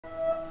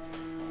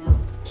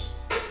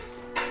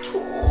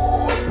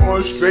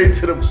going straight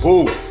to the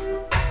booth.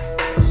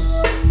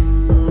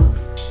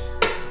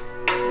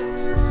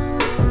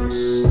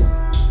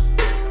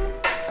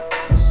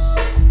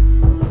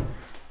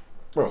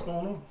 Bro, what's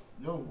going on?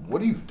 Yo,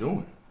 what are you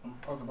doing?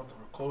 I was about to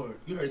record.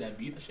 You heard that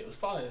beat? That shit was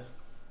fire.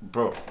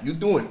 Bro, you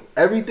doing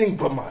everything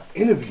but my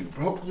interview,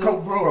 bro. Yo,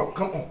 Come, bro.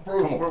 come on,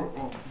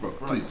 bro,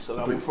 please,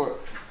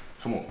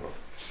 come on, bro.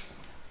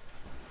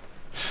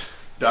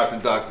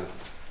 Doctor,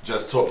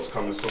 Just Talks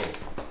coming soon.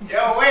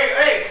 Yo,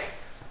 wait.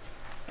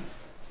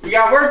 We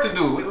got work to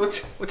do.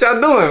 What y'all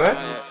doing,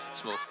 man?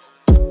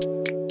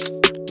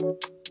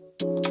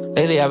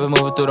 Lately I've been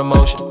moving through the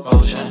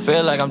motion.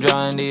 Feel like I'm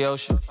drowning in the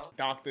ocean.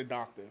 Doctor.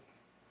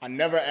 I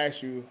never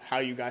asked you how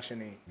you got your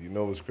name. You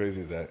know what's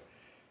crazy is that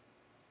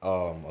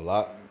a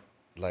lot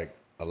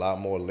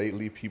more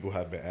lately people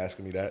have been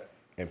asking me that,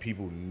 and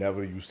people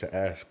never used to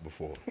ask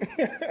before.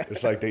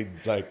 It's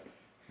like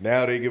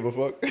now they give a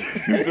fuck.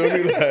 You feel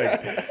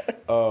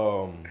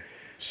me?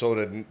 So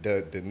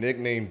the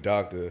nickname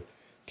Doctor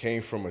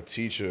came from a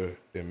teacher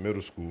in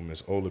middle school,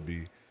 Miss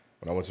Olaby.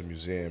 When I went to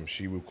museum,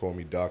 she would call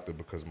me Doctor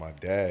because my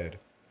dad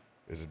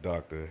is a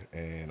doctor,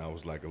 and I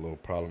was like a little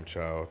problem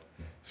child.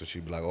 So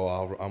she'd be like, "Oh,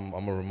 I'm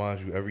gonna remind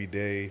you every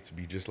day to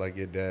be just like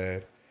your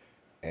dad."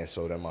 And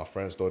so then my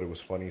friends thought it was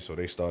funny, so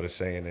they started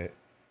saying it,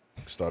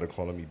 started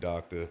calling me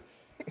Doctor.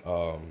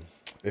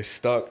 It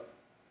stuck,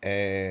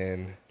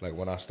 and like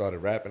when I started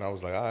rapping, I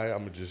was like, all right, I'm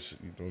gonna just,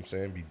 you know what I'm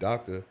saying, be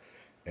Doctor.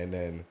 And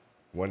then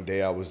one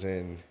day I was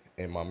in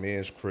my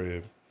man's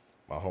crib,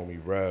 my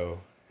homie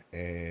Rel,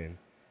 and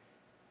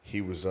he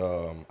was,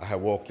 I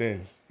had walked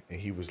in, and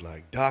he was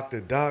like,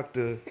 Doctor.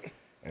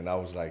 And I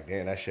was like,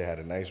 damn, that shit had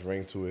a nice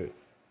ring to it.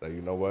 Like,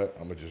 you know what?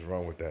 I'm gonna just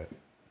run with that.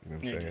 You know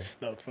what I'm saying? Just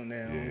stuck from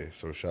there. Yeah,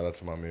 so shout out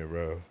to my man,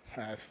 Rel.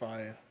 That's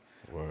fire.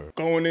 Word.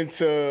 Going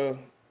into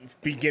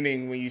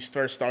beginning when you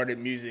first started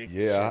music.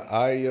 Yeah,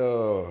 I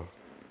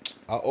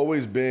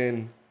always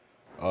been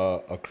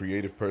a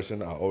creative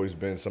person. I always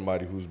been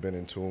somebody who's been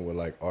in tune with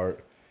like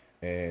art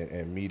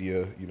and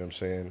media, you know what I'm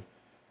saying,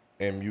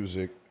 and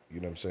music,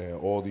 you know what I'm saying,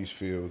 all these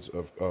fields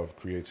of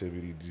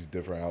creativity, these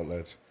different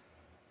outlets.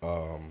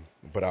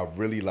 But I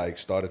really like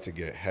started to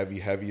get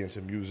heavy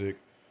into music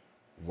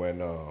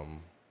when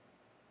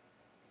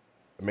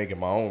making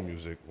my own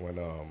music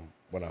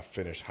when I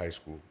finished high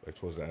school, like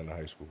towards the end of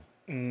high school.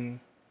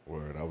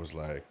 Word,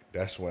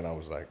 that's when I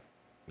was like,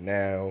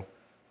 now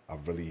I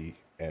really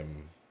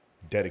am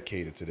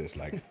dedicated to this.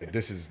 Like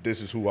this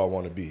is who I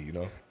want to be, you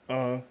know?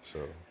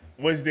 So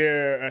was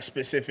there a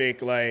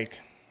specific like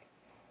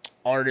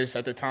artist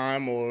at the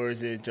time, or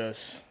is it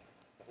just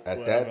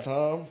at that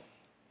time?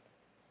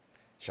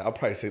 I'll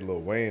probably say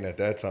Lil Wayne at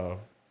that time.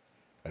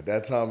 At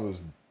that time, it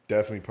was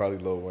definitely probably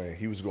Lil Wayne.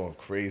 He was going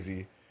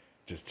crazy,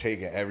 just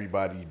taking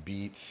everybody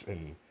beats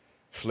and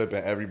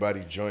flipping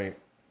everybody joint.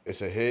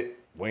 It's a hit.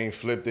 Wayne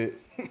flipped it.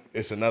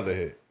 It's another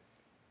hit.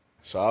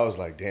 So I was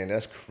like, damn,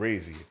 that's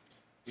crazy.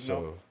 You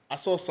know, I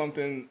saw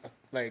something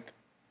like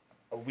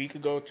a week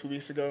ago, 2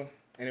 weeks ago,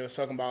 and it was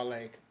talking about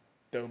like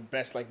the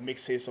best like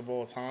mixtapes of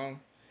all time.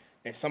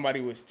 And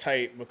somebody was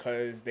tight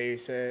because they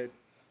said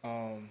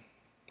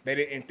they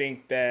didn't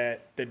think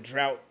that the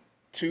Drought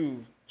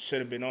 2 should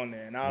have been on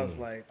there. And I was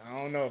like, I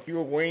don't know. If you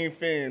a Wayne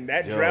fan,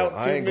 that Drought 2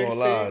 I ain't gonna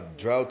lie. mixtape.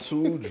 Drought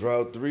 2,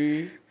 Drought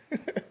 3,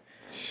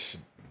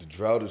 the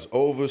Drought is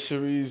Over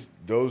series,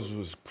 those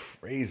was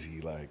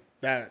crazy. Like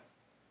That,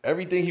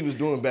 everything he was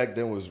doing back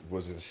then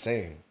was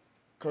insane.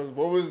 cause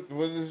what was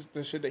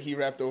the shit that he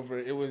rapped over?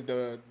 It was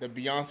the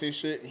Beyonce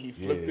shit. And he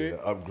flipped it.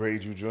 The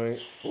Upgrade You joint.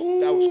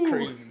 That was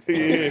crazy.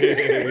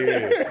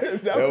 Yeah.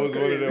 that was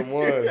one of crazy. them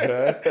ones,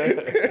 huh?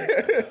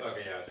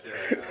 Talking y'all shit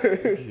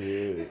right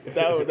now.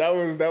 Yeah.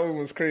 That one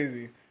was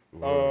crazy.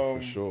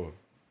 For sure.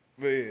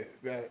 But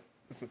yeah,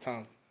 that's the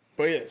time.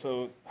 But yeah,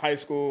 so high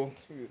school.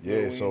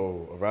 Yeah,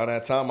 so around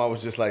that time, I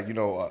was just like, you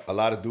know, a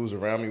lot of dudes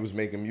around me was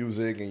making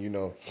music, and, you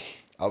know,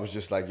 I was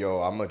just like,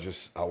 yo, I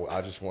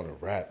just want to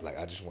rap. Like,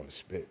 I just want to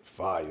spit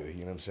fire, you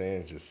know what I'm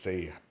saying? Just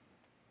say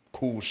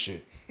cool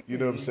shit, you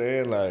know what I'm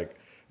saying? Like,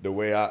 the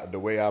way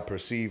I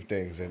perceive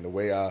things and the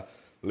way I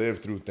live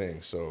through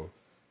things. So,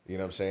 you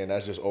know what I'm saying?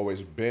 That's just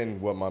always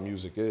been what my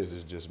music is.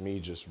 It's just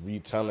me just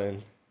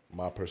retelling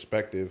my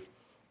perspective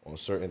on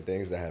certain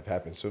things that have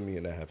happened to me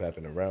and that have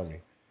happened around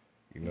me.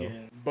 You know? Yeah,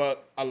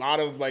 but a lot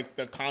of like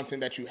the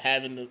content that you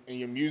have in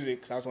your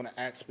music, because I was going to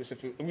ask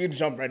specifically, we'll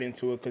jump right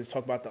into it because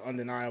talk about the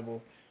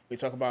undeniable. We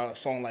talk about a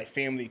song like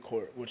Family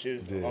Court, which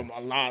is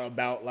a lot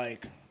about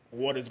like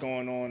what is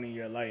going on in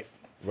your life.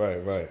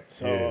 Right.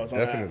 So yeah,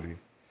 definitely.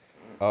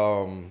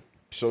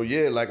 So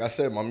yeah, like I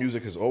said, my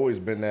music has always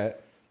been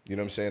that. You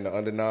know what I'm saying? The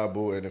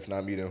Undeniable and If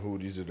Not Me Then Who,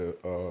 these are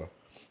the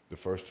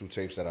first two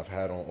tapes that I've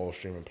had on all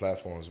streaming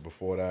platforms.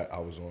 Before that, I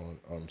was on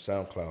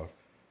SoundCloud.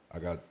 I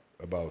got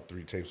about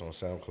 3 tapes on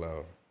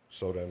SoundCloud,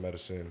 Soda and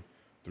Medicine,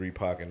 3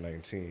 Pac and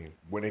 19.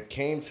 When it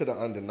came to the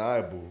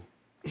Undeniable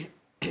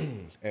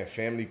and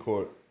Family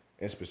Court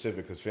in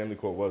specific, because Family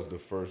Court was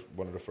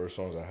one of the first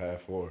songs I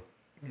had for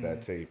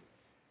that tape,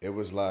 it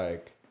was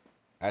like,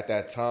 at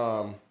that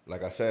time,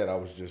 like I said, I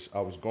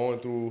was going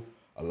through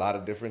a lot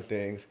of different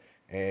things.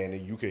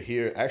 And you could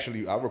hear,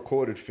 actually, I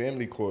recorded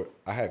Family Court.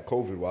 I had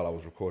COVID while I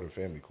was recording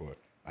Family Court.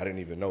 I didn't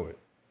even know it.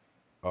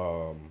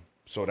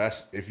 So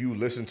that's, if you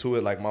listen to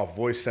it, like my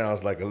voice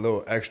sounds like a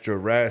little extra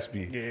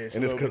raspy. Yeah,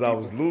 and it's because I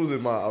was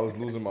losing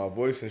my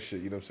voice and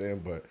shit, you know what I'm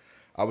saying? But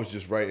I was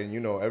just writing, you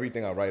know,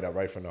 everything I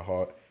write from the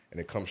heart and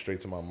it comes straight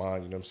to my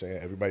mind, you know what I'm saying?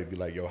 Everybody be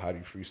like, yo, how do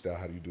you freestyle?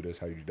 How do you do this?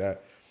 How do you do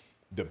that?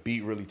 The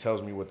beat really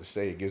tells me what to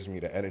say. It gives me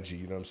the energy,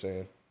 you know what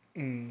I'm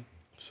saying?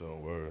 So,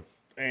 word.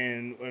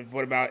 And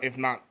what about If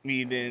Not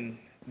Me, then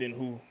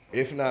Who?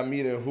 If Not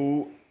Me, Then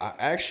Who?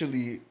 I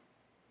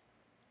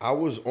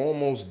was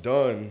almost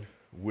done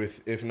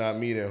with If Not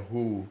Me, Then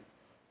Who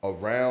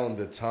around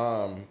the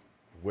time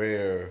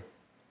where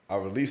I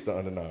released the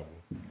Undeniable.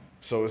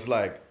 So it's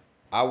like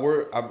I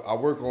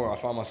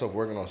find myself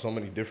working on so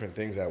many different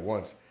things at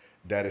once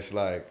that it's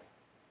like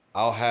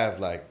I'll have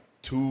like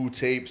 2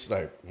 tapes,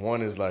 like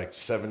one is like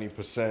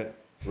 70%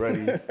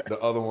 ready, the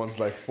other one's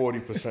like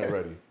 40%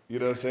 ready. You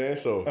know what I'm saying?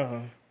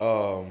 So,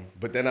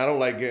 but then I don't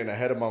like getting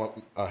ahead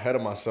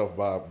of myself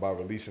by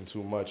releasing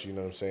too much. You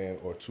know what I'm saying,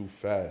 or too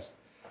fast.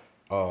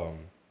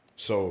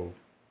 So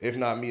If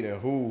Not Me, Then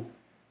Who?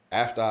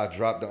 After I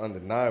dropped the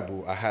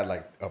Undeniable, I had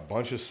like a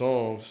bunch of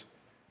songs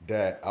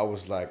that I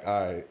was like,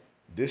 all right,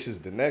 this is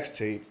the next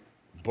tape,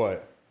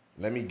 but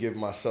let me give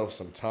myself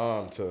some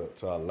time to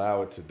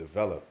allow it to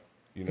develop.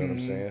 You know what I'm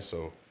saying?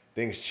 So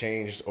things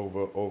changed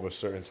over a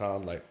certain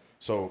time. Like,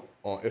 so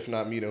on If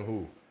Not Me, Then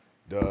Who?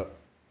 The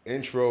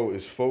intro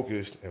is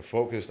Focused, and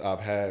Focused I've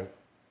had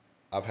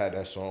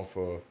that song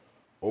for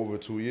over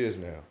 2 years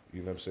now.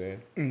 You know what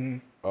I'm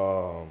saying?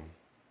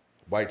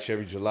 White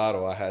Cherry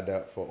Gelato, I had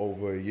that for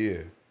over a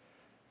year.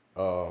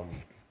 Bripto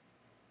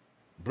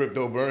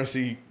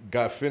Burnsie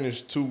got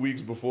finished 2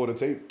 weeks before the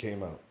tape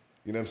came out.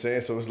 You know what I'm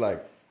saying? So it's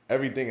like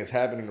everything is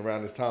happening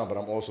around this time, but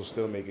I'm also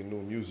still making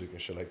new music and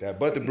shit like that.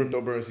 But the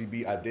Bripto Burnsie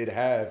beat I did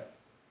have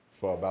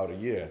for about a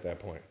year at that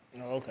point.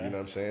 Oh, okay. You know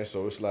what I'm saying?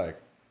 So it's like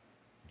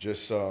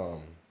just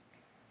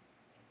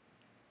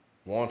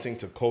wanting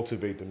to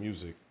cultivate the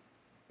music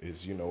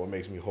is, you know, what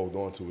makes me hold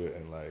on to it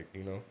and like,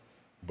 you know.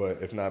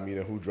 But If Not Me,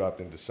 Then Who dropped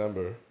in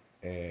December,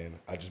 and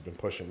I just been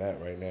pushing that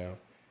right now.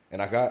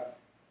 And I got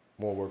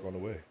more work on the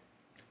way.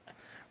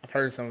 I've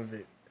heard some of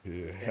it.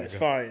 Yeah. And it's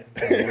fire.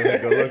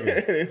 Good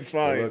looking. It's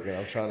fire. Good looking.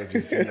 I'm trying to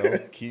just, you know,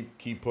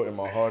 keep putting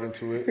my heart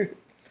into it,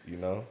 you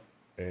know,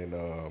 and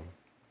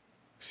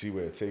see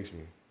where it takes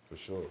me, for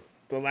sure.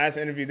 The last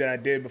interview that I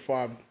did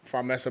before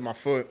I messed up my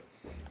foot,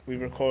 we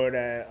recorded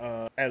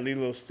at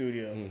Lilo's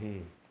studio.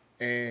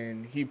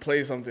 And he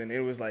played something. It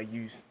was like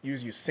you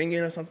singing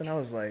or something. I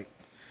was like,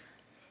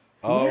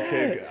 oh,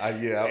 okay.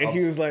 Yeah. And he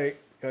was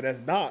like, yo, that's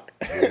Doc.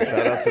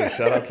 Yeah,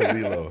 shout out to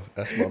Lilo.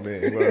 That's my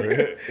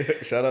man.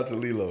 Shout out to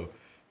Lilo,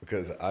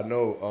 because I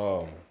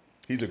know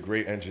he's a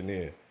great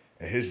engineer,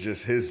 and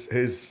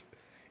his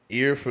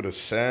ear for the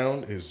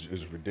sound is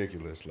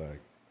ridiculous. Like,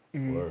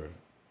 word.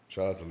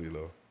 Shout out to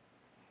Lilo.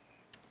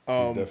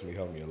 He definitely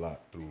helped me a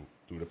lot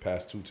through the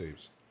past 2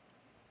 tapes.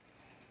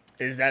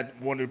 Is that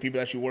one of the people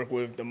that you work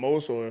with the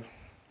most, or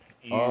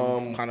you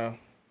kind of?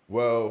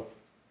 Well,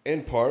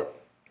 in part,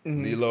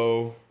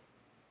 Lilo,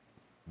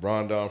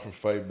 Rondon from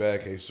Fight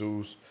Back,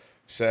 Jesus,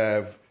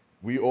 Sav,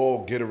 we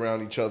all get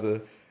around each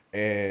other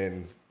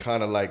and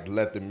kind of like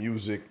let the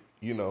music,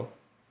 you know,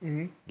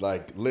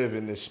 like live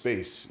in this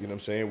space, you know what I'm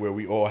saying, where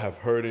we all have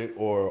heard it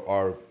or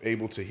are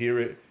able to hear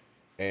it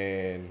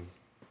and,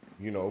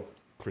 you know,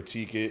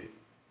 critique it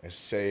and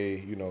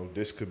say, you know,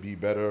 this could be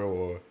better,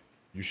 or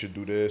you should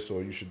do this,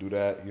 or you should do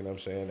that, you know what I'm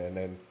saying? And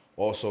then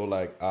also,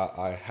 like,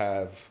 I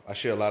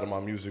share a lot of my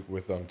music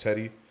with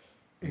Teddy,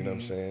 you know what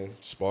I'm saying,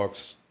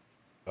 Sparks,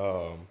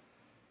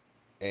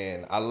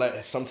 and I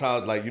let,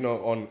 sometimes, like, you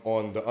know,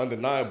 on the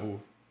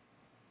Undeniable,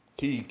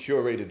 he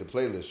curated the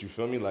playlist, you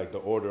feel me? Like, the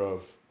order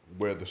of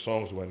where the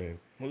songs went in.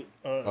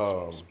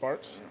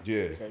 Sparks?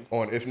 Yeah. Okay.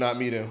 On If Not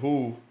Me, Then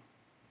Who,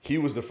 he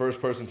was the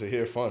first person to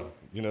hear Fun.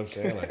 You know what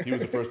I'm saying? Like, he was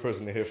the first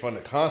person to hear Fun.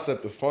 The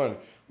concept of Fun,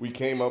 we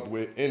came up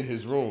with in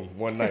his room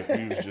one night.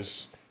 We was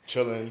just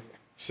chilling,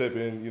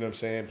 sipping, you know what I'm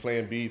saying,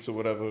 playing beats or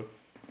whatever,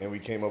 and we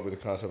came up with the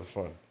concept of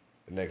Fun.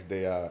 The next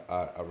day,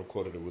 I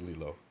recorded it with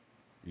Lilo.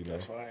 You know?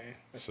 That's fine.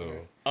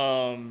 So,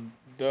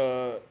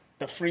 the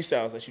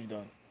freestyles that you've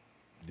done.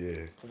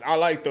 Yeah. Because I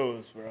like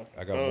those, bro.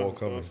 I got more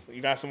coming.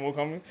 You got some more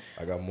coming?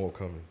 I got more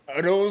coming.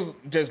 Are those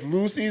just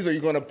loosies, or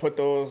you going to put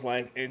those,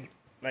 like, in...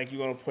 Like, you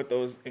gonna put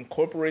those,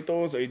 incorporate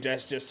those, or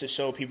just to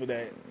show people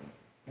that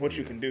what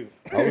you can do?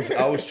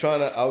 I was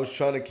trying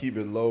to keep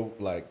it low,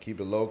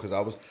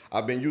 because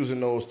I've been using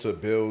those to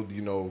build,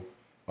 you know,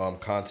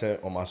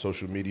 content on my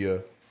social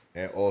media,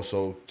 and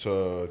also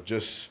to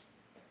just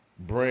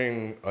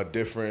bring a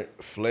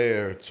different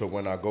flair to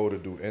when I go to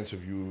do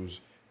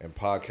interviews and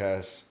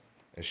podcasts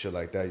and shit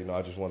like that. You know,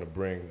 I just want to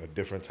bring a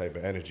different type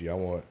of energy. I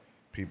want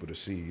people to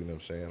see, you know what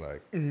I'm saying?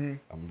 Like,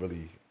 I'm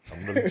really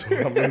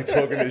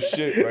talking this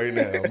shit right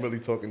now. I'm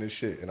really talking this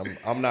shit, and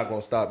I'm not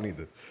gonna stop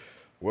neither.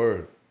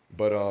 Word.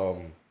 But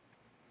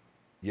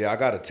yeah, I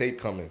got a tape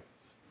coming.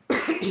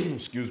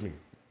 Excuse me.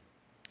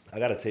 I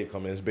got a tape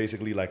coming. It's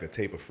basically like a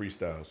tape of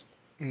freestyles.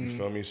 You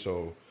feel me?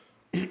 So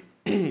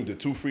the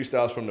 2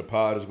 freestyles from the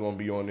pod is gonna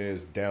be on there.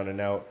 It's Down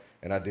and Out,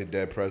 and I did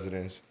Dead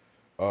Presidents.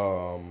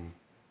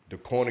 The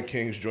Corner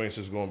Kings joints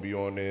is gonna be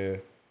on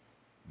there.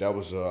 That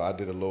was I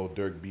did a Lil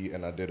Durk beat,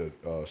 and I did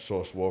a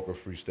Sauce Walker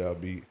freestyle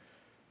beat.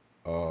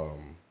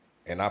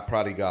 And I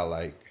probably got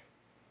like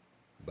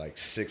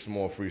 6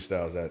 more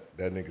freestyles that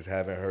niggas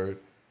haven't heard.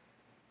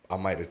 I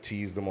might have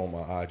teased them on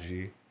my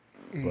IG,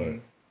 but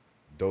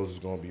those is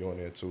gonna be on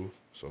there too.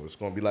 So it's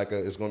gonna be like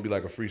a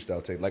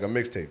freestyle tape, like a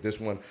mixtape. This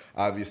one,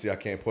 obviously, I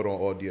can't put on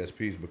all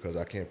DSPs because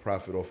I can't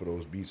profit off of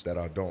those beats that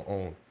I don't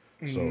own.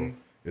 So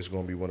it's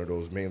gonna be one of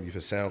those mainly for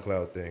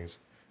SoundCloud things.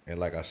 And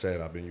like I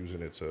said, I've been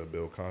using it to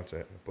build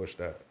content and push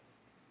that.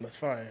 That's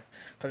fine.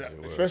 Cause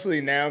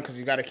especially now, because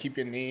you got to keep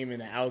your name in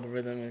the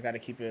algorithm and got to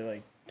keep it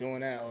like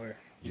doing that, or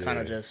you kind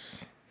of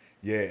just.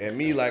 Yeah, and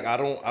me, like, I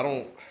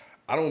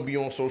don't be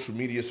on social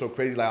media so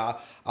crazy. Like,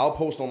 I'll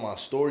post on my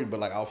story, but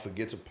like I'll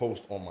forget to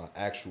post on my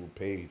actual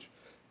page.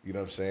 You know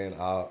what I'm saying?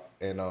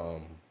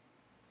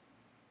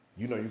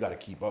 You know, you got to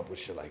keep up with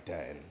shit like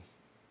that, and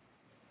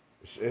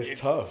it's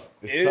tough.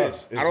 It's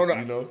tough. I don't know.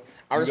 You know,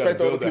 I respect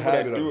all the people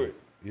that do it.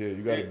 Yeah,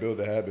 you got to build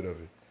the habit of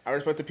it. I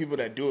respect the people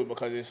that do it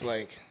because it's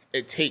like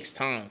it takes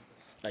time.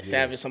 Like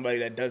Sav is somebody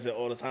that does it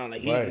all the time.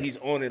 Like he's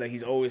on it. Like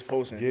he's always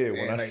posting. Yeah,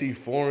 when I see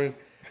Foreign,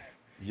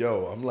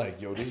 I'm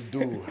like, yo, this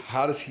dude,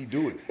 how does he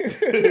do it?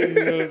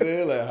 You know what I'm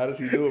saying? Like, how does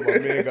he do it? My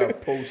man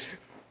got posts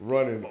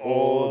running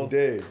all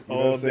day. You know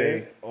what I'm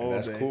saying? And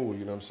that's cool.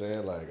 You know what I'm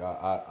saying? Like,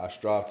 I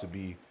strive to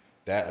be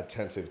that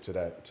attentive to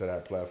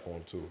that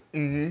platform too.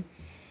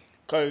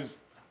 Because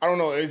I don't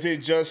know, is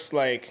it just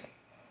like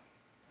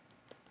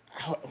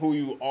who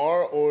you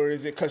are, or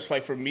is it because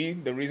like for me,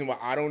 the reason why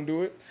I don't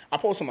do it, I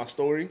post on my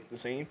story the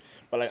same,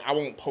 but like I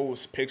won't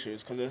post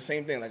pictures because it's the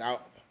same thing. Like I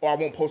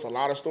won't post a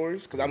lot of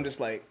stories because I'm just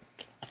like,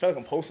 I feel like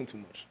I'm posting too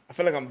much. I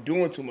feel like I'm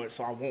doing too much,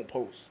 so I won't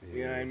post.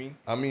 You know what I mean?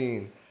 I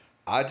mean,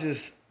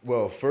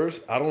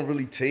 first, I don't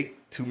really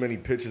take too many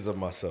pictures of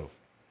myself.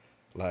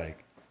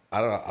 Like,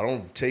 I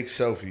don't take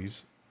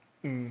selfies.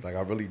 Like,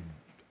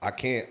 I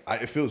can't.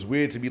 It feels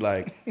weird to be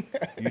like,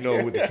 you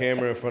know, with the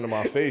camera in front of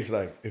my face.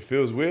 Like, it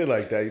feels weird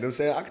like that. You know what I'm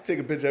saying? I can take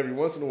a picture every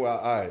once in a while.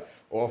 All right.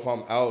 Or if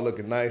I'm out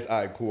looking nice,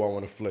 all right, cool, I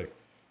want to flick.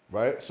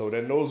 Right? So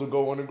then those will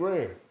go on the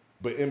gram.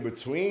 But in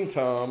between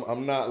time,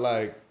 I'm not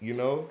like, you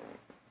know,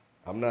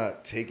 I'm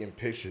not taking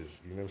pictures.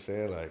 You know what I'm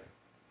saying? Like,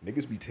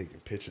 niggas be taking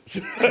pictures.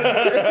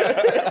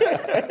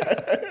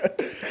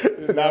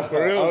 It's not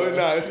for real. Oh,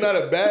 no, it's not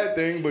a bad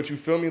thing, but you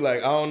feel me?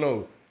 Like, I don't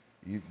know.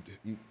 You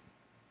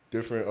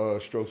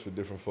different strokes for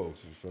different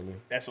folks. You feel me?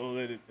 That's all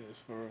it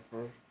is for.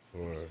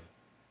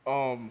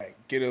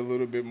 Get a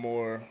little bit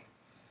more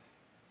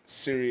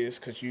serious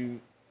because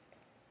you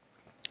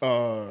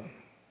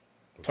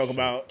talk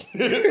about.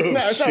 No,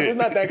 it's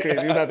not that crazy.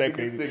 It's not that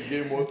crazy.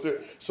 Get more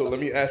serious. So let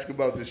me ask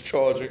about this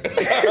charging.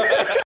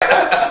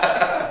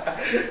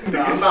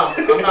 No, I'm not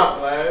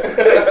Vlad.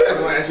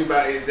 I want to ask you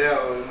about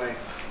Azel and like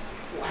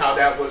how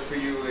that was for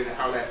you and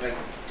how that like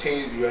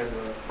changed you as a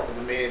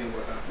man and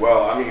whatnot.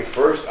 Well, I mean,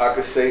 first I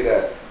could say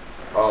that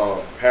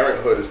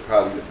parenthood is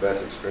probably the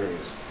best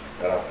experience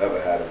that I've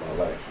ever had in my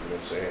life. You know what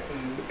I'm saying?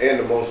 And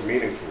the most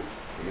meaningful.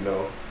 You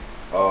know,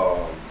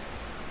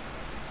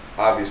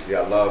 obviously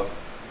I love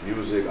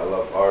music, I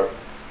love art,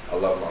 I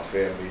love my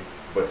family.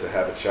 But to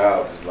have a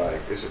child is like,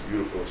 it's a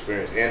beautiful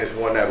experience. And it's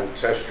one that will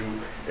test you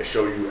and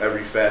show you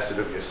every facet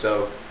of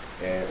yourself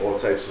and all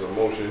types of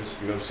emotions.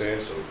 You know what I'm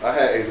saying? So I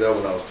had Azel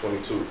when I was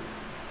 22.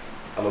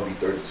 I'm going to be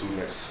 32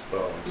 next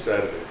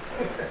Saturday.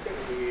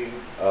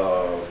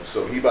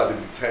 So he about to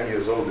be 10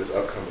 years old this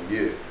upcoming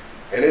year.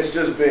 And it's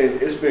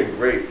been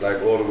great,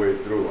 like all the way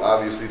through.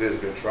 Obviously there's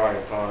been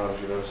trying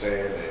times, you know what I'm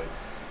saying? And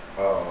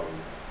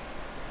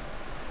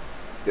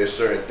there's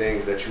certain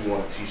things that you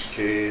want to teach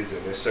kids,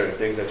 and there's certain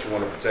things that you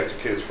want to protect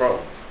your kids from.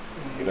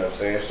 You know what I'm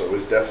saying? So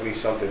it's definitely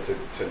something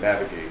to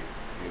navigate,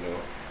 you know.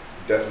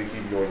 Definitely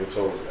keep you on your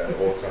toes at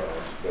all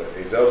times. But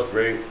Azel's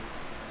great.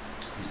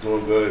 He's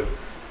doing good.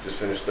 Just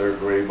finished 3rd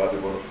grade, about to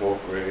go into 4th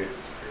grade.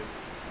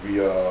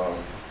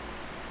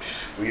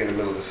 We in the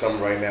middle of the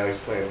summer right now. He's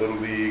playing Little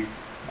League.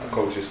 I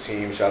coach his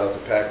team. Shout out to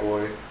Packoy.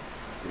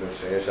 You know what I'm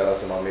saying? Shout out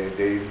to my man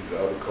Dave. He's the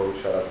other coach.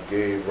 Shout out to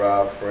Gabe,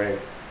 Rob, Frank,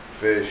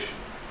 Fish,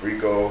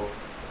 Rico,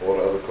 all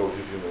the other coaches,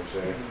 you know what I'm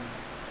saying?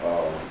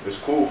 It's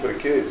cool for the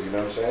kids, you know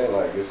what I'm saying?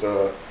 Like, it's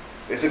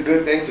a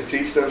good thing to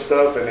teach them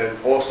stuff and then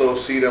also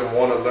see them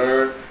want to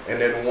learn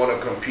and then want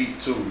to compete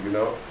too, you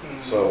know?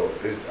 So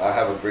I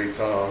have a great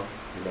time,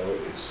 you know?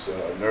 It's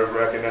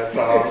nerve-wracking at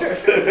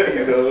times,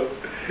 you know?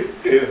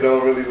 Kids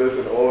don't really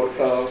listen all the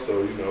time,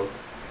 so, you know.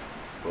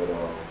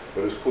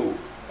 But it's cool.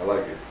 I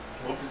like it.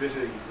 What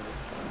position are you?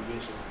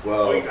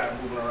 Well, you got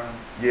moving around.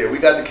 Yeah, we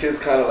got the kids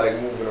kind of like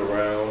moving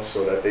around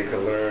so that they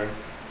can learn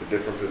the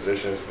different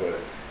positions. But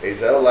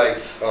Azel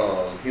likes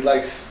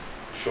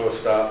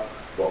shortstop,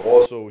 but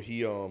also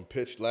he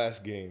pitched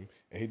last game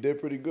and he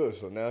did pretty good.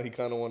 So now he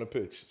kind of want to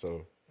pitch.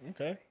 So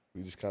okay,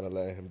 we just kind of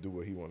let him do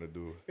what he want to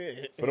do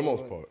for the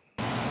most part.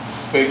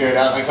 Figure it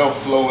out, like he'll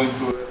flow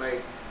into it.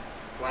 Like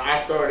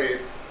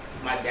started,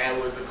 my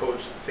dad was a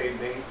coach, same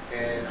thing,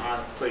 and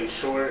I played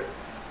short.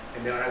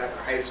 And then when I got to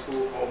high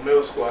school, or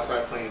middle school, I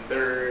started playing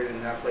third,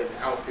 and then I played the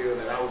outfield,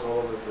 and I was all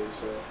over the place.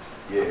 So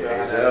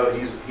yeah, Zell,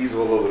 he's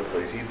all over the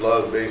place. He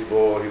loves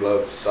baseball, he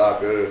loves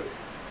soccer,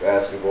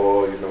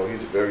 basketball. You know,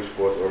 he's a very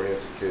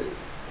sports-oriented kid,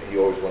 and he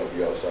always want to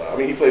be outside. I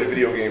mean, he played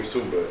video games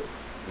too, but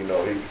you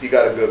know, he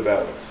got a good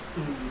balance.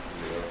 Mm-hmm.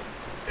 You know?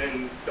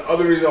 And the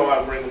other reason why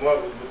I bring him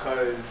up was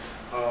because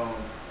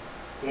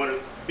one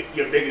of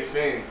your biggest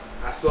fan.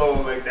 I saw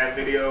like that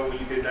video when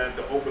you did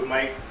the open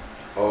mic.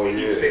 Oh, and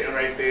yeah. He was sitting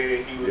right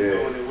there. He was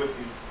doing it with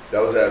you.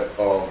 That was at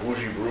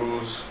Bougie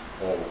Brews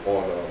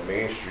on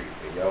Main Street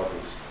in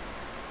Yonkers.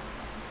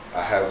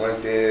 I had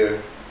went there.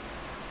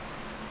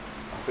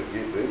 I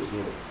forget they was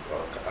doing,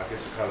 I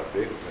guess, a kind of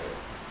big event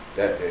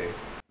that day.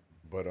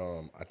 But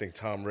I think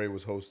Tom Ray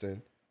was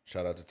hosting.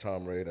 Shout out to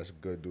Tom Ray. That's a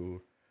good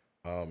dude.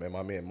 And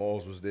my man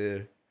Malls was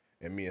there,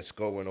 and me and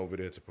Skull went over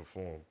there to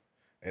perform,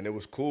 and it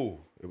was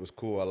cool. It was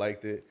cool. I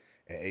liked it.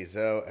 And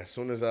Azel, as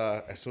soon as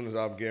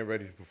I'm getting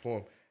ready to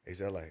perform,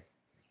 Azel like,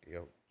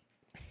 yo.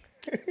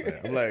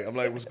 I'm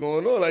like, what's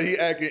going on? Like, he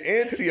acting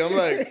antsy. I'm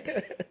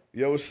like,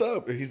 yo, what's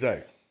up? And he's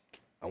like,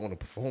 I want to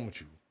perform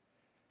with you.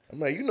 I'm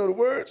like, you know the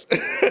words?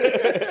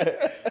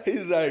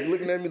 He's like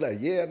looking at me like,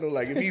 yeah, I know.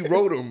 Like, if he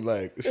wrote them,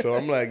 like, so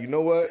I'm like, you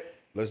know what?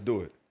 Let's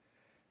do it.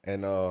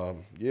 And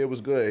yeah, it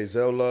was good.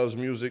 Azel loves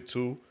music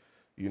too.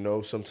 You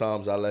know,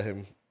 sometimes I let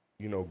him,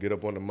 you know, get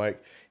up on the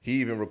mic. He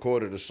even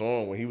recorded a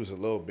song when he was a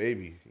little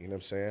baby. You know what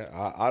I'm saying?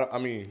 I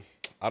mean,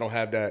 I don't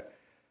have that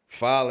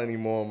file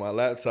anymore on my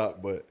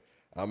laptop, but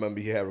I remember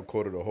he had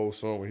recorded a whole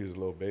song when he was a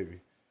little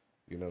baby.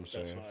 You know what I'm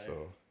saying? Right.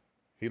 So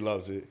he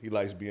loves it. He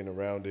likes being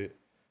around it.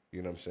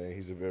 You know what I'm saying?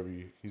 He's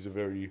a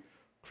very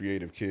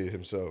creative kid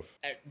himself.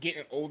 At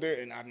getting older,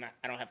 and I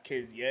don't have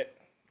kids yet,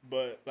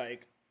 but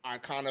like I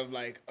kind of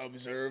like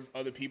observe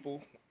other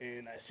people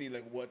and I see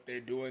like what they're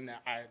doing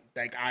that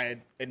I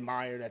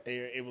admire that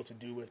they're able to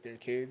do with their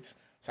kids.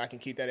 So I can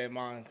keep that in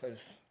mind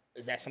because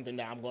is that something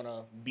that I'm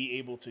gonna be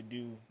able to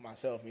do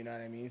myself? You know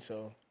what I mean?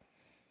 So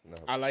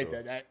I like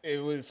that. That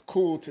it was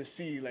cool to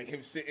see like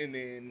him sitting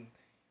there and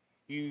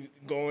you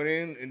going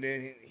in, and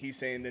then he's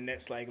saying the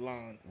next like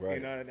line. Right.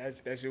 You know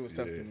that shit was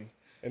tough to me.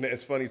 And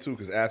it's funny too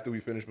because after we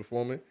finished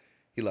performing,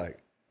 he like,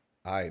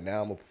 all right,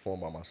 now I'm gonna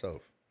perform by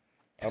myself.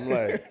 I'm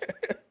like,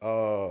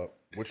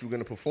 what you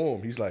gonna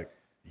perform? He's like,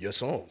 your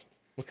song.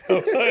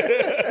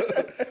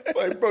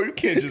 Like, bro, you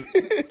can't just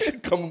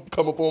come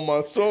up on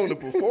my song to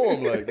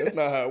perform. Like, that's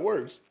not how it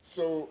works.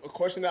 So a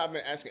question that I've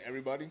been asking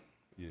everybody,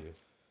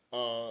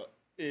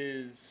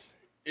 is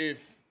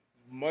if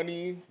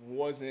money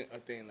wasn't a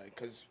thing, like,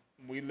 because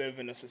we live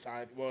in a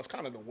society. Well, it's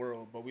kind of the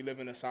world, but we live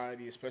in a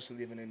society, especially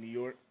living in New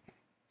York,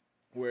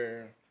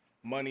 where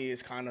money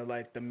is kind of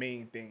like the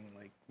main thing.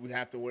 Like, we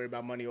have to worry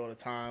about money all the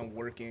time,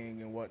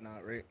 working and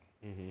whatnot, right?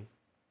 Mm-hmm.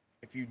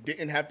 If you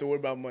didn't have to worry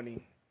about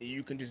money,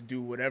 you can just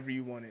do whatever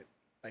you wanted.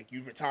 Like,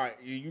 you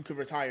could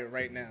retire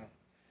right now.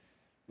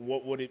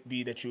 What would it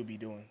be that you would be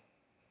doing?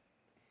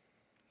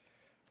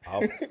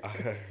 I'll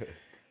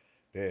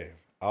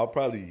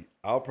probably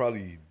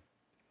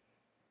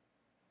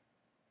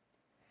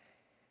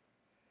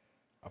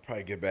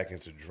get back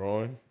into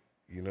drawing.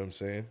 You know what I'm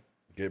saying?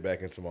 Get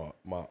back into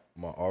my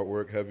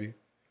artwork heavy.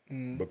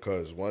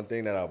 Because one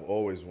thing that I've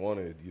always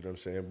wanted, you know what I'm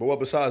saying? But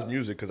besides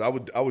music, because I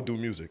would do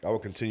music. I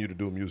would continue to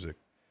do music.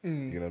 You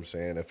know what I'm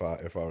saying? If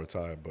I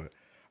retire. But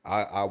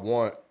I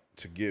want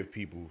to give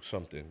people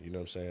something, you know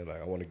what I'm saying?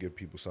 Like, I want to give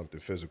people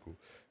something physical.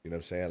 You know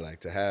what I'm saying? Like,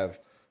 to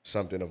have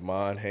something of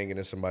mine hanging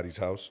in somebody's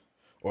house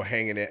or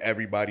hanging in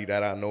everybody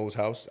that I know's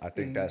house, I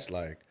think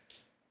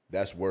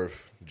that's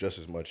worth just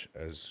as much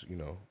as, you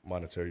know,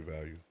 monetary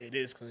value. It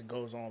is, because it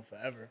goes on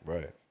forever.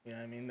 Right. You know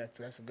what I mean? That's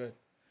a good.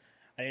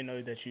 I didn't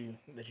know that you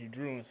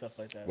drew and stuff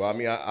like that. Well, I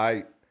mean,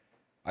 I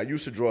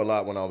used to draw a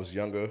lot when I was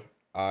younger.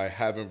 I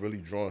haven't really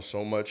drawn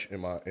so much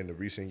in the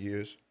recent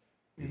years.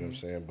 You know what I'm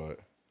saying? But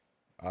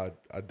I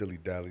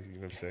dilly-dally, you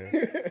know what I'm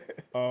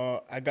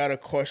saying? I got a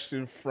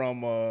question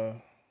from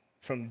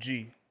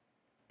G.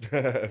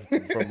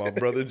 From my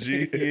brother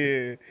G?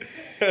 Yeah.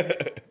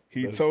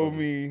 He told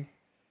me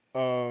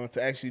to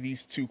ask you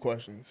these two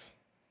questions.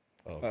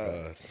 Oh,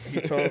 God.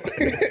 He told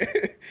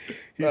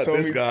Not told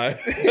this me, guy.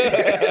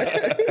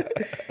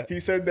 He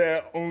said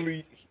that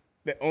only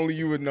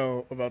you would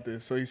know about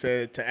this. So he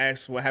said to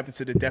ask what happened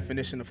to the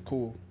definition of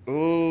cool.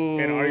 Ooh.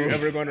 And are you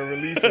ever going to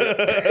release it?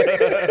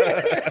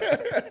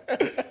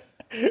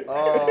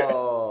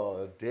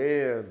 Oh,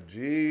 damn,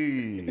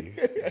 G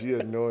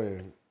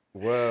annoying.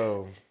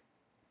 Well,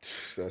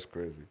 that's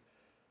crazy.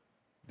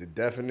 The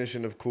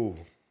definition of cool.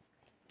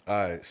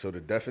 All right, so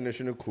the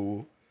definition of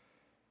cool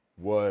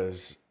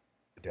was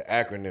the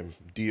acronym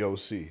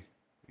DOC,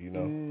 you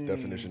know,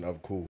 definition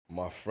of cool.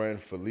 My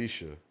friend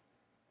Felicia,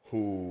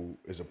 who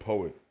is a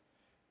poet,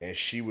 and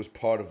she was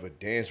part of a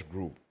dance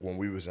group when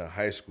we was in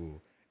high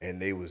school,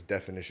 and they was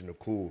definition of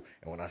cool.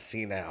 And when I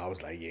seen that, I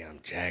was like, yeah, I'm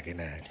jacking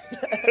that.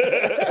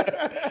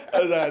 I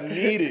was like, I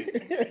need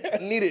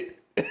it.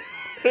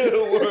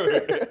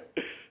 Word.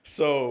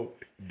 So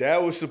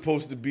that was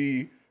supposed to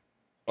be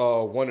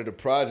one of the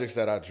projects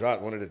that I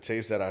dropped, one of the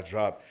tapes that I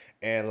dropped.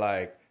 And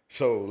like,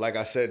 so like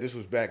I said, this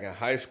was back in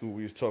high school.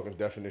 We was talking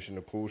definition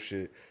of cool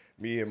shit.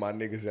 Me and my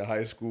niggas in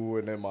high school,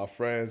 and then my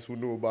friends who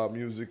knew about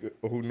music,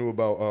 who knew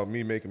about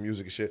me making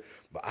music and shit.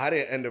 But I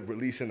didn't end up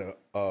releasing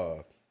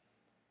a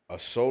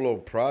solo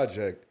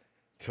project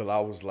till I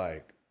was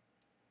like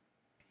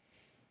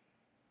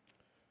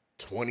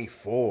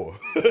 24.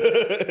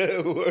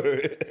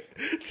 Word.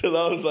 Till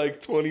I was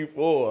like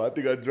 24. I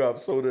think I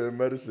dropped Soda and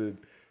Medicine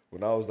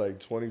when I was like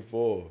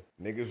 24.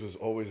 Niggas was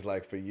always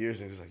like, for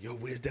years, niggas was like, yo,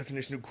 where's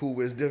definition of cool?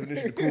 Where's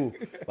definition of cool?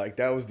 Like,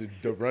 that was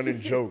the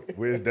running joke.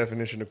 Where's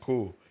definition of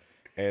cool?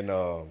 And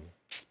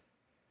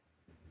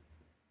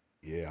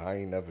yeah, I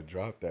ain't never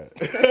dropped that.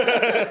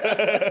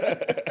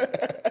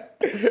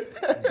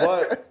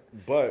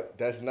 But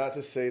that's not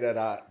to say that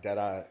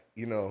I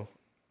you know,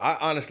 I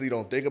honestly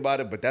don't think about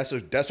it, but that's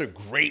a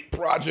great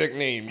project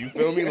name. You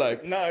feel me?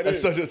 Like,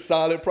 that's such a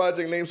solid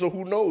project name. So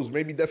who knows?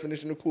 Maybe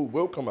definition of cool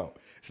will come out.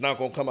 It's not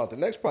gonna come out the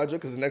next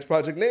project because the next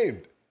project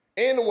named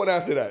and the one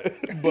after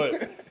that.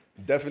 But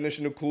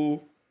definition of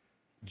cool,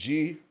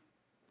 G.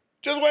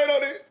 Just wait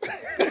on it.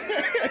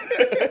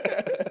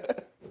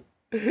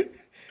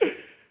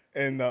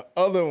 And the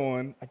other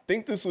one, I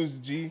think this was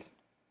G,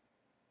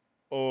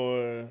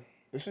 or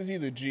this was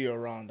either G or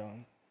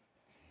Rondon.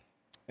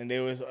 And they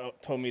was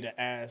told me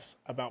to ask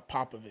about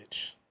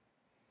Popovich.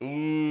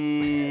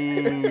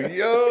 Ooh,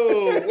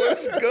 yo,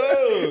 what's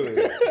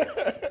good?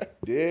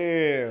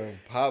 Damn,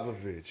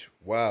 Popovich.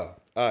 Wow.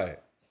 All right.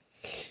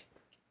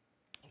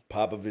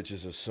 Popovich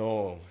is a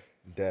song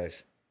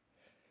that's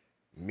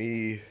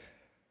me,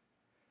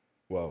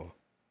 well,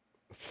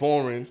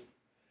 Foreign,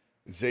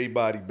 Zay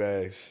Body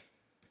Bags,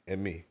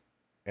 and me,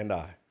 and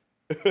I.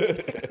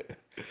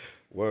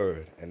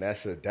 Word. And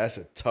that's a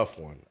tough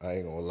one. I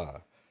ain't gonna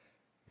lie.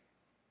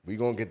 We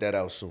gonna get that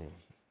out soon.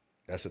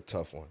 That's a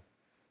tough one.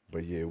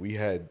 But yeah, we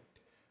had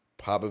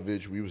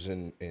Popovich. We was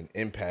in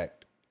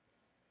Impact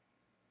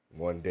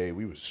one day.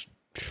 We was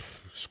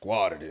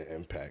squatted in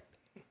Impact.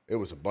 It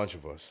was a bunch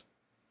of us.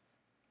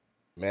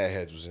 Mad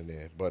Heads was in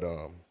there. But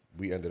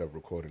we ended up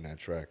recording that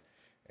track.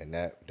 And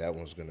that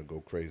one's gonna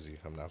go crazy.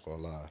 I'm not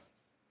gonna lie.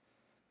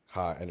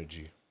 High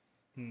energy.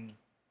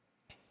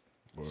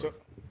 So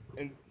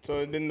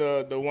then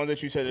the one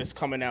that you said is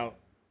coming out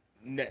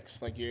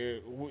next, like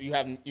you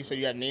said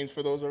you have names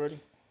for those already?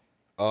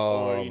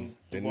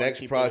 The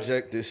next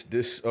project, this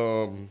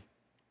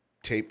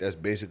tape that's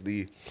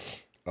basically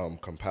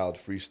compiled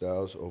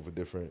freestyles over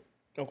different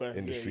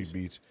industry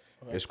beats.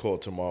 Okay. It's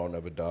called Tomorrow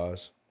Never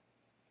Dies.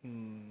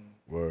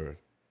 Word.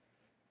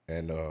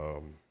 And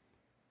the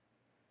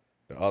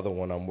other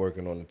one I'm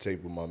working on the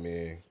tape with my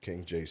man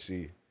King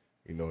JC,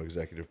 you know,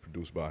 executive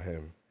produced by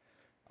him.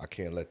 I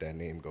can't let that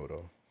name go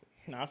though.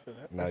 Nah, I feel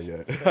that. Not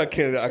yet. I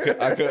can't. I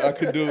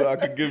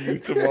could give you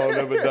Tomorrow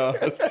Never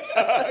Dies.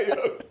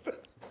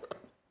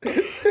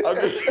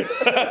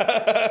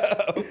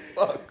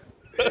 Fuck.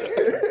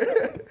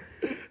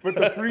 But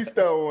the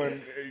freestyle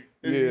one,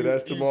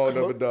 that's Tomorrow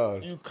Never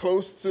Dies. You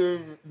close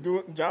to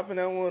dropping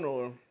that one,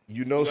 or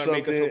you know something?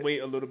 Make us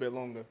wait a little bit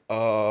longer.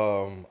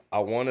 I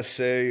want to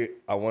say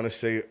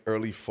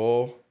early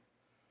fall.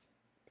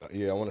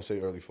 Yeah, I want to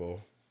say early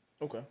fall.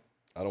 Okay.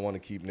 I don't want to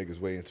keep niggas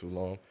waiting too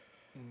long.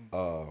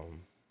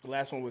 The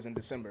last one was in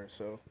December,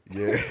 so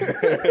yeah,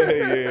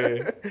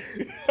 yeah.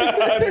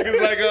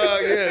 Niggas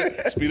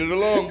like, speed it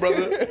along,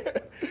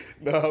 brother.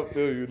 Nah, I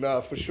feel you.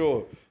 Nah, for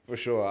sure.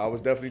 I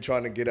was definitely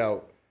trying to get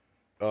out.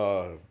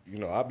 I'd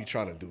be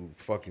trying to do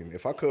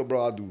if I could,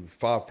 bro, I'd do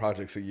 5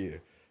 projects a year.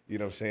 You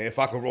know what I'm saying? If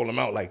I could roll them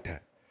out like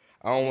that.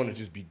 I don't want to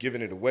just be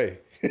giving it away.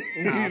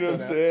 You know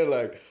what I'm saying?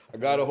 Like, I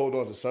got to hold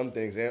on to some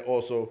things. And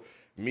also,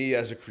 me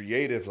as a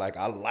creative, like,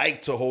 I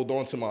like to hold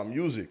on to my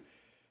music.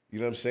 You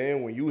know what I'm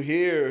saying? When you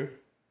hear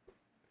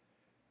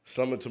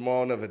Summer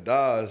Tomorrow Never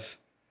Dies,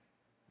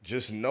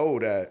 just know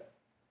that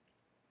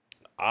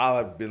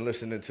I've been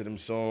listening to them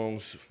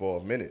songs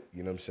for a minute.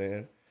 You know what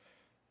I'm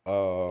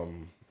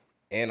saying?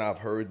 And I've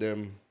heard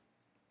them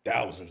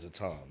thousands of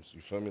times.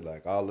 You feel me?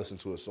 Like, I'll listen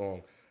to a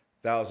song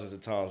thousands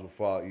of times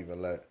before I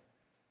even let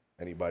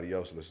anybody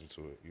else listen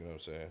to it. You know what I'm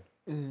saying?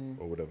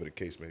 Mm-hmm. Or whatever the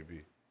case may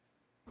be.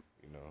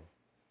 You know.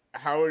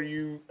 How do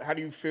you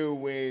feel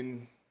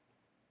when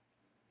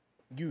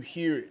you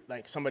hear it,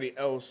 like somebody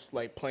else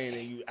like playing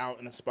and you out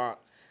in a spot?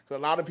 Because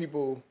a lot of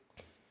people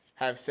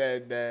have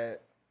said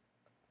that.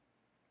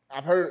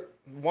 I've heard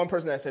one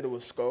person that said it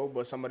was Sko,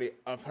 but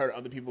I've heard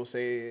other people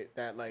say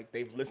that like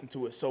they've listened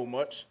to it so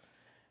much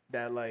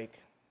that like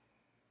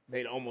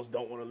they almost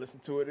don't want to listen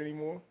to it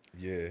anymore.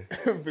 Yeah.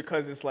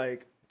 Because it's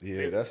like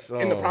that's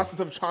in the process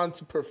of trying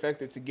to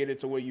perfect it to get it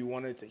to where you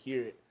wanted to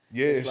hear it.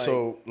 Yeah, like,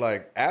 so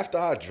like after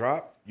I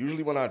drop,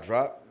 usually when I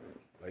drop,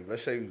 like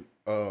let's say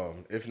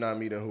If Not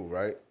Me Then Who,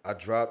 right? I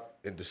drop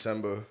in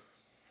December.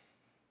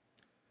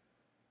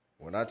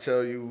 When I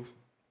tell you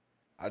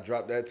I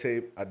dropped that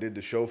tape, I did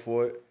the show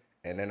for it,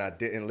 and then I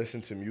didn't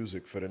listen to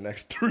music for the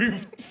next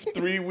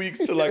three weeks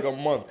to like a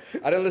month.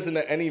 I didn't listen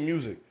to any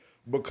music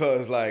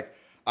because like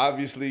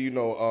obviously, you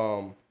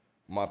know,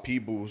 my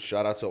peoples,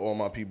 shout out to all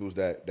my peoples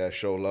that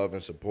show love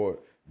and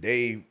support.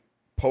 They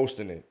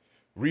posting it,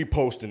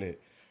 reposting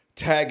it,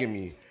 tagging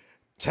me,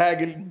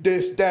 tagging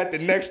this, that, the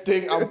next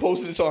thing I'm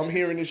posting. So I'm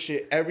hearing this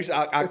shit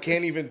I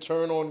can't even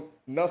turn on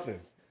nothing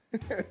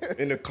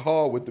in the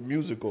car with the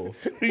music off.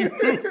 You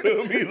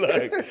feel me?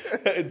 Like,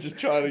 just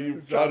try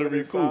to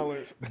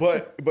recoup.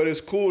 But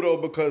it's cool though,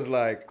 because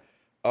like,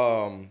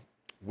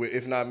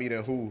 if not me,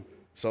 then who?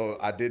 So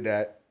I did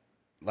that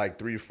like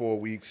 3 or 4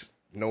 weeks,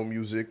 no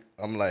music.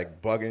 I'm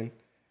like bugging.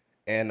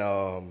 And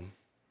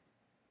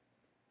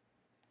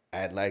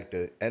at like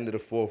the end of the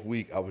 4th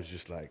week, I was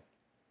just like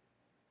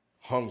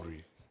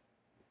hungry.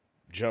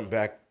 Jumped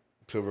back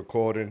to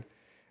recording,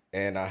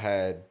 and I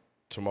had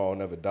Tomorrow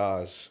Never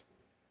Dies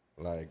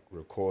like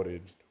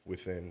recorded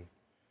within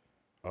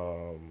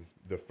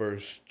the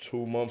first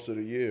 2 months of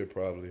the year,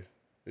 probably.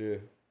 Yeah.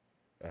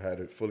 I had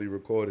it fully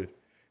recorded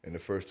in the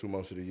first 2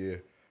 months of the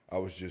year. I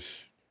was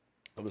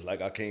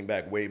like, I came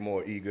back way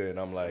more eager, and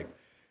I'm like,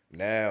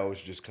 now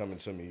it's just coming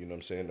to me, you know what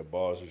I'm saying? The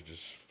bars is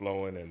just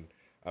flowing, and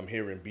I'm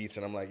hearing beats,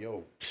 and I'm like,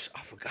 yo,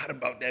 I forgot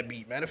about that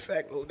beat. Matter of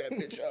fact, load that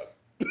bitch up.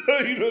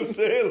 You know what I'm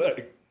saying?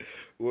 Like,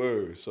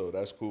 word. So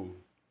that's cool.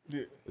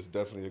 Yeah. It's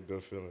definitely a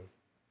good feeling.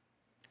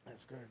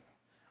 That's good.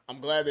 I'm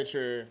glad that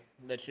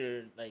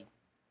you're like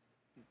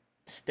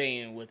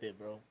staying with it,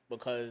 bro.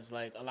 Because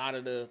like a lot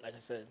of like I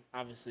said,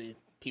 obviously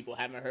people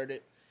haven't heard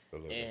it,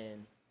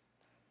 and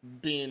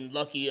being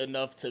lucky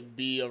enough to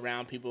be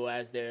around people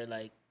as they're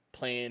like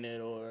playing it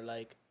or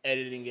like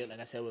editing it, like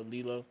I said with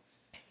Lilo,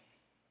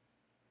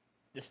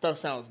 this stuff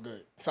sounds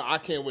good. So I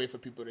can't wait for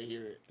people to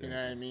hear it. You know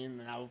what I mean?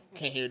 And I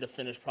can't hear the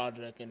finished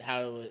project and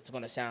how it's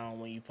gonna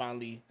sound when you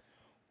finally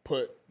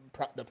put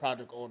the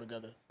project all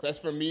together. Cause that's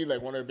for me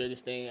like one of the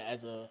biggest things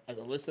as a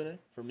listener.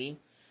 For me,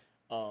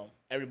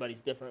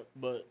 everybody's different,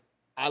 but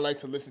I like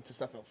to listen to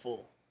stuff in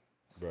full.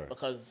 Right.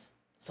 Because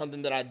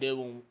something that I did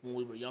when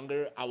we were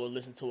younger, I would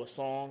listen to a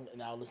song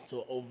and I would listen to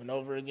it over and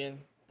over again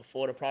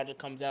before the project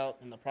comes out.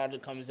 And the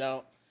project comes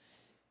out,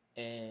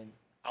 and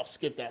I'll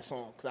skip that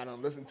song because I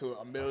don't listen to it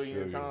a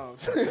million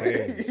times.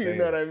 Same. You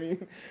know what I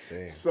mean?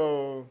 Same.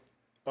 So,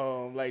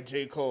 like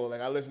J. Cole,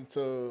 like I listen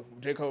to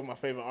J. Cole, my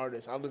favorite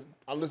artist.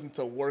 I listen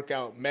to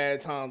Workout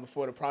mad time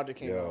before the project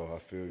came out. Yo, I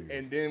feel you.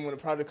 And then when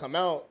the project come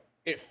out,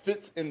 it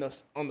fits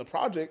on the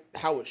project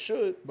how it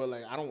should, but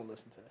like I don't want to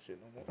listen to that shit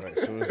no more. Right.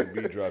 As soon as the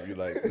beat drop, you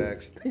like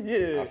next.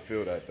 Yeah. I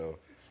feel that though.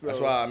 So, that's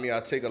why I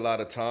take a lot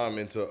of time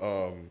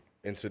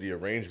into the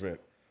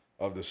arrangement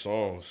of the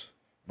songs,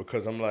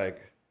 because I'm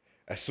like,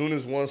 as soon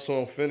as one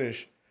song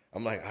finish,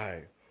 I'm like, all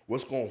right,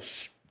 what's going,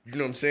 you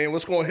know what I'm saying?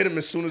 What's going to hit him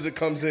as soon as it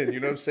comes in? You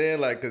know what I'm saying?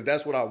 Like, because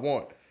that's what I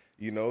want,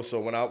 you know? So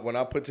when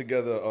I put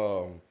together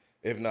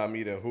If Not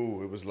Me Then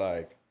Who, it was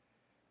like,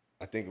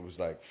 I think it was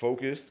like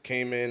Focused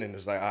came in and it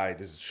was like, all right,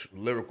 this is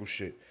lyrical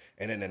shit.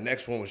 And then the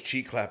next one was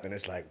Cheek Clapping.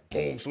 It's like,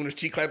 boom, as soon as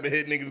Cheek Clapping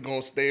hit, niggas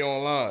gonna stay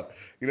online.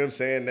 You know what I'm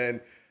saying?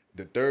 Then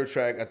the third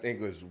track, I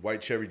think, was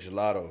White Cherry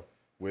Gelato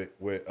with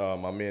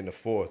my man The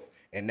Fourth.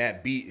 And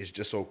that beat is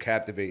just so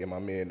captivating. My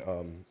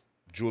man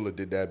Jula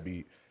did that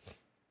beat.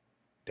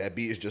 That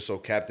beat is just so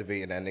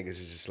captivating. That niggas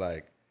is just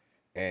like,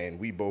 and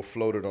we both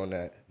floated on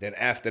that. Then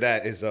after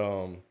that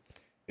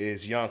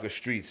is Yonkers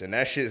Streets, and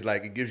that shit is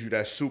like, it gives you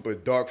that super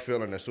dark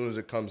feeling as soon as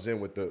it comes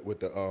in with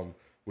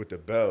the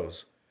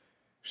bells.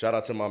 Shout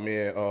out to my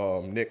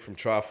man Nick from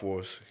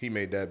Triforce. He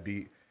made that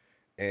beat,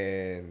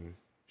 and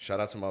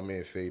shout out to my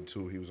man Fabe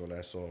too. He was on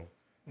that song.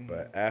 Mm-hmm.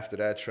 But after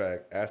that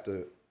track,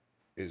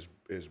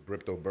 is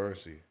Bripto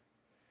Burnsey,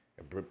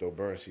 and Bripto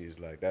Burnsey is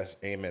like, that's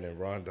Amen and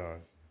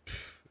Rondon.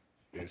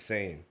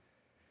 Insane.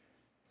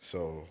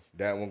 So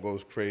that one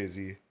goes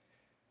crazy.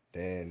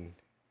 Then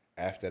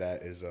after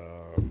that is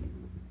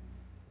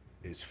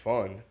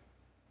Fun,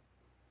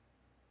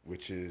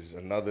 which is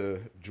another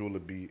Jula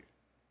beat,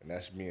 and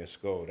that's me and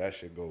Skull. That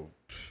shit go,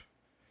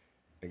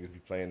 niggas be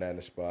playing that in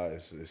the spot.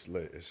 It's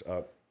lit. It's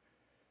up.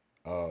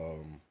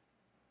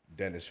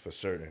 Then it's For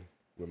Certain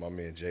with my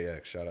man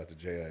JX. Shout out to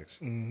JX.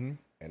 Mm-hmm.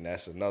 And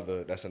that's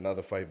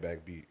another fight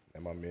back beat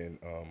that my man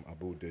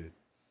Abu did.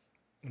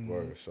 Mm-hmm.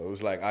 Word. So it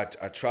was like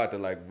I tried to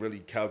like really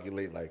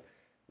calculate like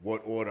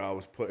what order I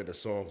was putting the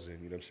songs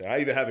in. You know what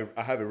I'm saying?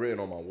 I have it written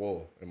on my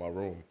wall in my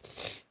room,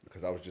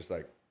 because I was just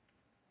like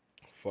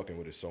fucking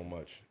with it so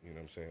much, you know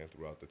what I'm saying,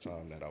 throughout the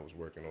time that I was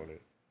working on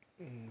it.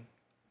 Mm.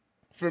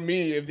 For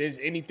me, if there's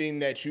anything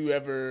that you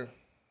ever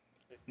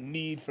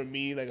need from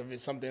me, like if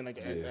it's something like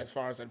as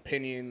far as an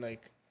opinion,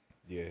 like,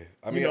 yeah,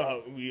 I mean, you know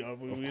how we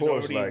of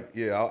course, already, like,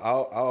 yeah,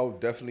 I'll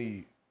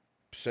definitely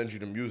send you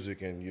the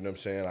music, and you know what I'm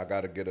saying, I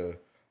gotta get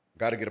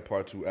a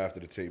part 2 after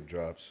the tape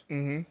drops.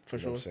 Mm-hmm, for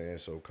sure. What I'm saying,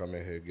 so come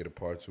in here, get a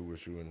part 2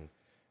 with you, and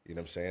you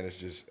know what I'm saying? It's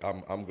just,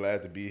 I'm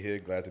glad to be here,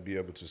 glad to be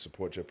able to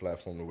support your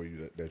platform the way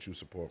that you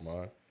support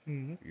mine.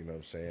 Mm-hmm. You know what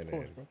I'm saying? Of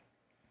course, and bro.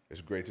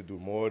 It's great to do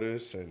more of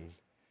this, and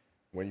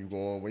when you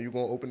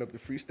gonna open up the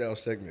freestyle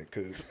segment,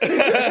 cause you know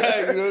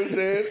what I'm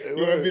saying?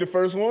 You wanna be the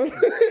first one?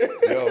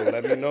 Yo,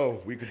 let me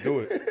know. We could do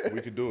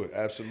it.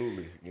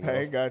 Absolutely. You know?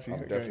 I got you.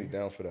 I'm definitely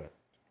down for that.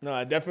 No,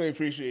 I definitely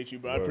appreciate you,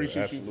 bro. I Word,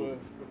 appreciate absolutely. you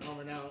for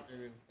coming out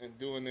and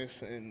doing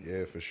this. And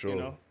Yeah, for sure. You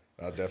know,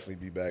 I'll definitely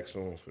be back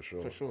soon, for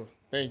sure. for sure.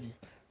 Thank you.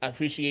 I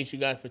appreciate you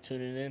guys for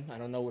tuning in. I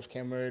don't know which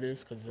camera it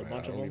is because there's a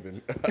bunch of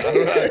them.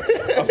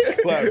 I'm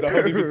clapped. I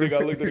don't even think I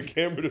looked at the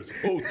camera this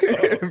whole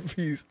time.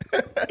 Peace.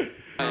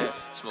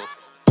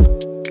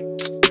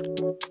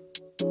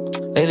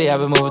 Lately I've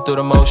been moving through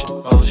the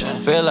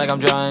motion. Feel like I'm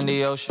drowning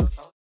in the ocean.